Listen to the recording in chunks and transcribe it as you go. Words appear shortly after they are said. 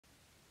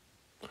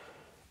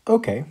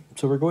Okay,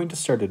 so we're going to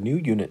start a new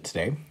unit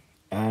today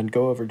and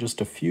go over just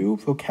a few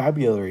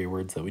vocabulary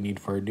words that we need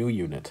for a new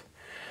unit.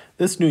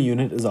 This new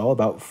unit is all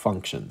about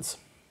functions.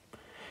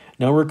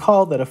 Now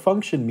recall that a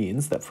function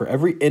means that for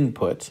every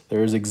input,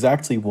 there is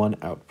exactly one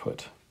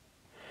output.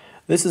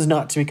 This is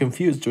not to be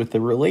confused with a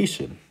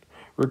relation.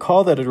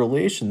 Recall that a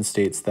relation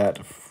states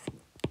that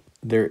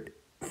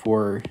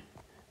for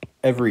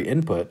every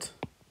input,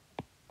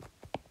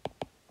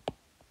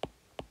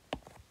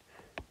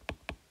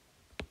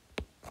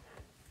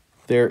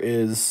 there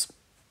is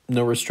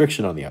no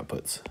restriction on the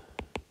outputs.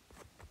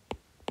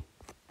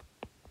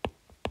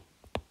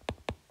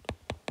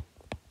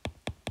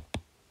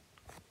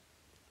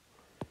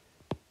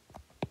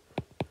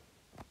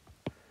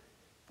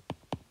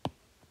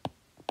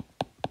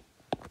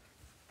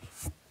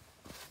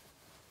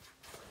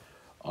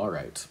 All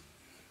right.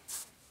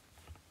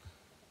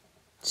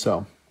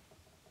 So,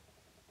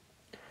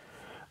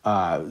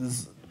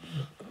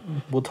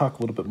 we'll talk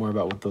a little bit more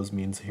about what those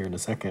means here in a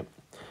second.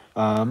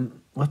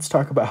 Let's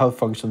talk about how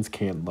functions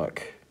can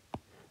look.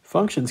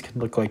 Functions can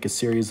look like a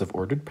series of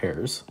ordered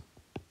pairs.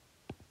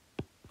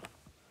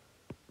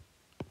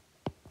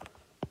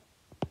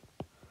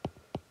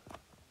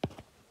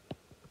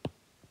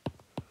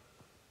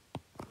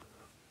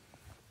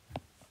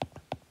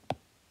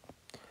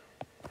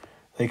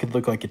 They could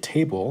look like a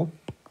table.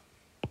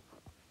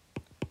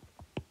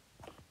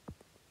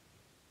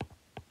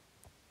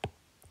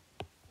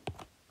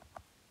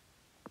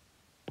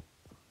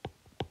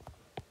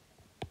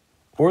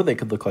 Or they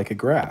could look like a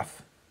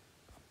graph.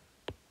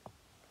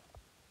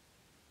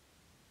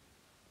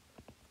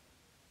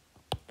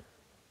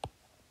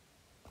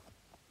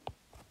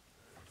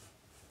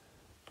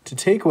 To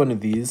take one of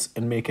these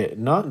and make it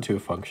not into a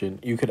function,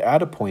 you could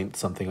add a point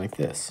something like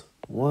this,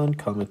 1,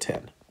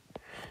 10.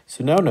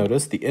 So now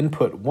notice the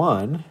input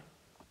 1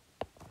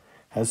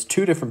 has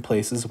two different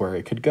places where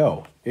it could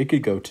go. It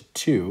could go to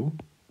 2,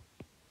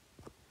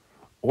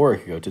 or it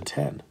could go to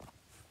 10.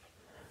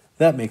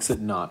 That makes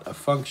it not a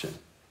function.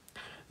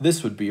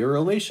 This would be a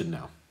relation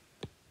now.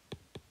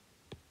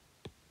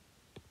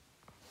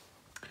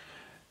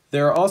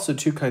 There are also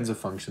two kinds of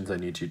functions I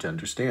need you to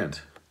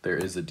understand. There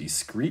is a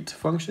discrete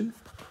function.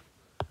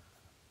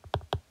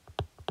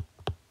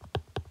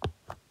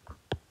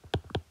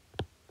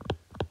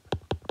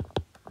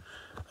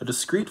 A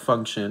discrete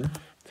function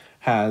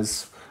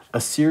has a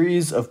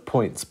series of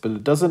points, but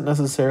it doesn't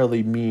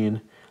necessarily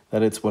mean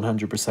that it's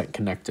 100%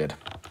 connected.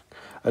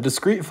 A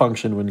discrete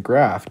function, when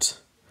graphed,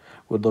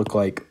 would look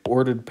like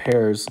ordered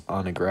pairs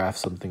on a graph,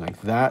 something like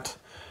that.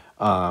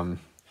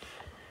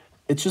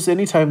 It's just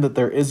any time that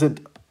there isn't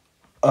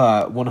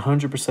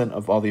 100%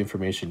 of all the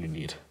information you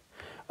need.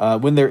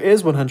 When there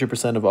is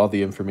 100% of all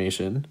the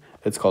information,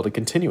 it's called a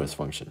continuous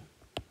function.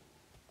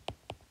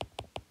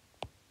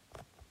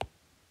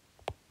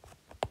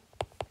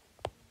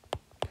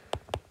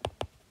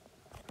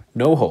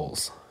 No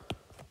holes.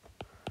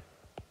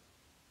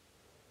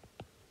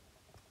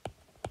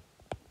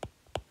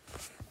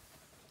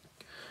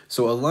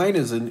 So a line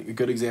is a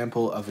good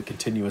example of a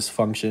continuous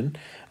function.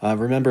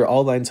 Remember,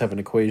 all lines have an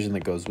equation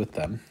that goes with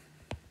them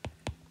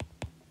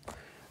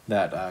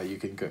that you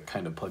can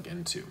kind of plug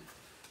into.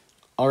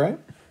 All right.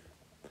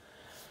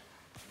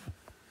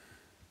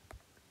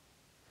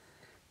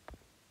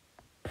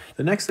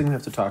 The next thing we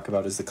have to talk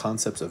about is the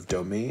concepts of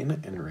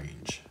domain and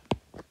range.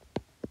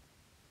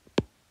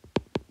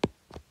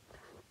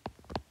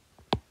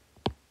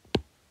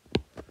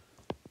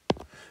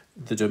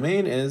 The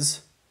domain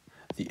is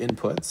the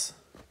inputs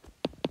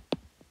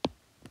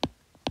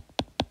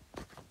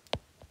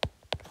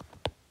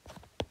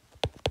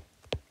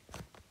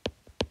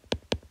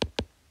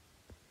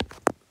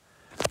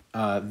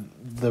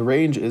the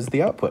range is the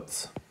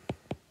outputs.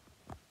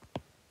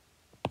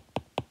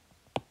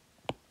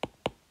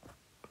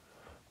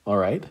 All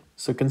right,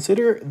 so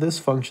consider this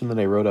function that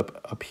I wrote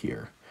up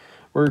here.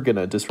 We're going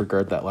to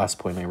disregard that last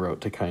point I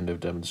wrote to kind of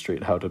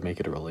demonstrate how to make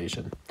it a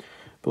relation.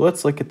 But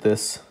let's look at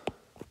this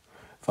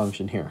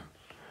function here.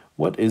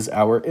 What is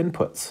our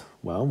inputs?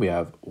 Well, we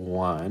have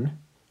 1,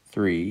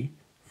 3,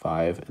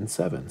 5, and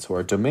 7. So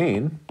our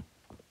domain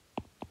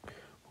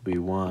will be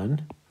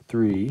 1,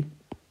 3,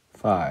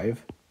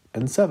 5,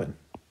 and 7.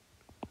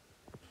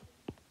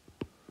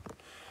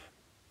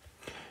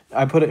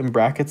 I put it in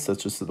brackets.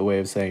 That's just the way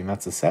of saying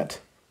that's a set.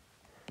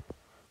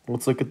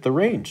 Let's look at the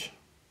range.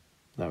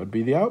 That would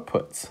be the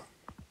outputs.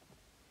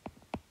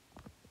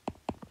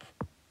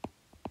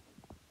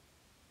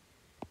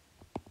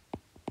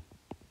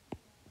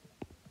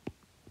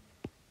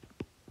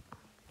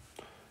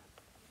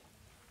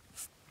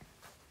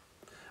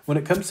 When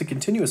it comes to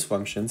continuous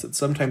functions, it's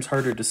sometimes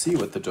harder to see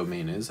what the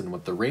domain is and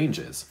what the range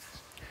is.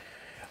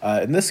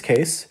 In this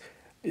case,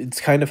 it's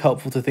kind of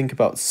helpful to think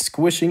about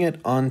squishing it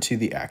onto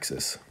the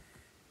axis.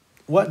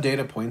 What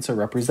data points are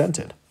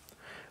represented?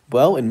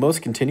 Well, in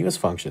most continuous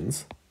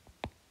functions,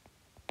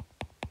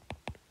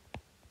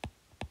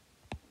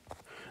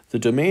 the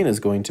domain is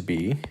going to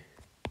be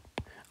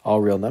all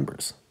real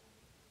numbers.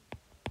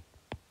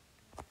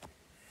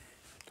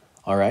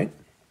 All right.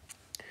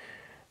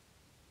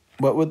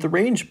 what would the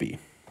range be?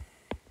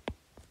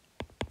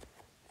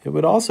 It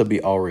would also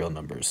be all real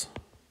numbers.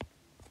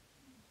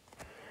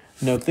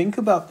 Now think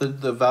about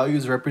the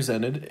values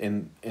represented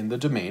in the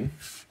domain.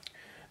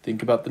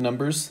 Think about the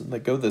numbers that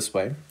go this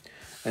way.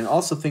 And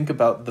also think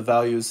about the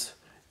values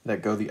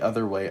that go the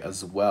other way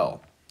as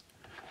well.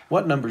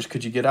 What numbers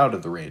could you get out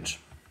of the range?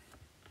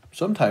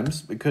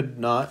 Sometimes it could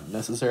not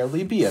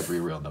necessarily be every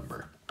real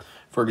number.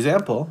 For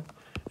example,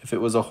 if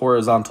it was a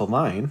horizontal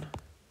line,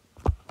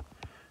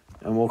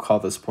 and we'll call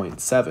this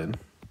point 7,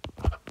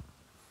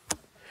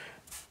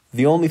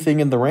 the only thing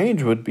in the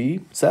range would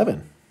be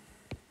 7.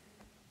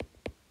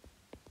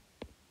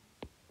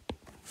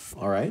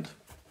 All right.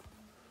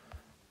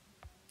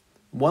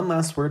 One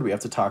last word we have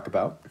to talk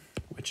about,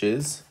 which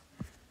is,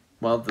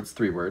 well, that's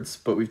 3 words,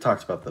 but we've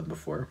talked about them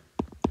before.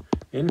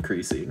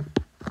 Increasing,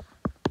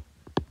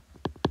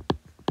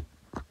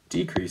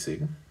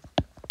 decreasing,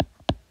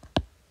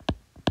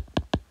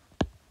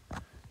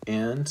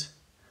 and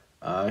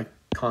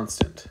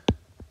constant.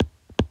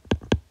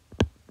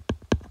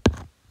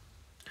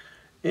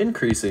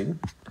 Increasing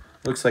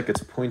looks like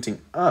it's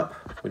pointing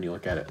up when you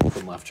look at it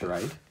from left to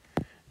right.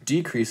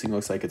 Decreasing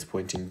looks like it's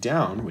pointing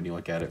down when you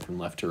look at it from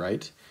left to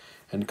right.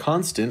 And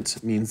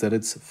constant means that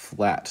it's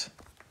flat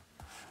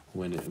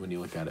when you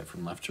look at it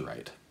from left to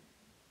right.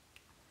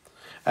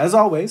 As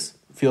always,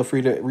 feel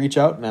free to reach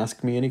out and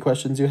ask me any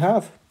questions you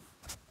have.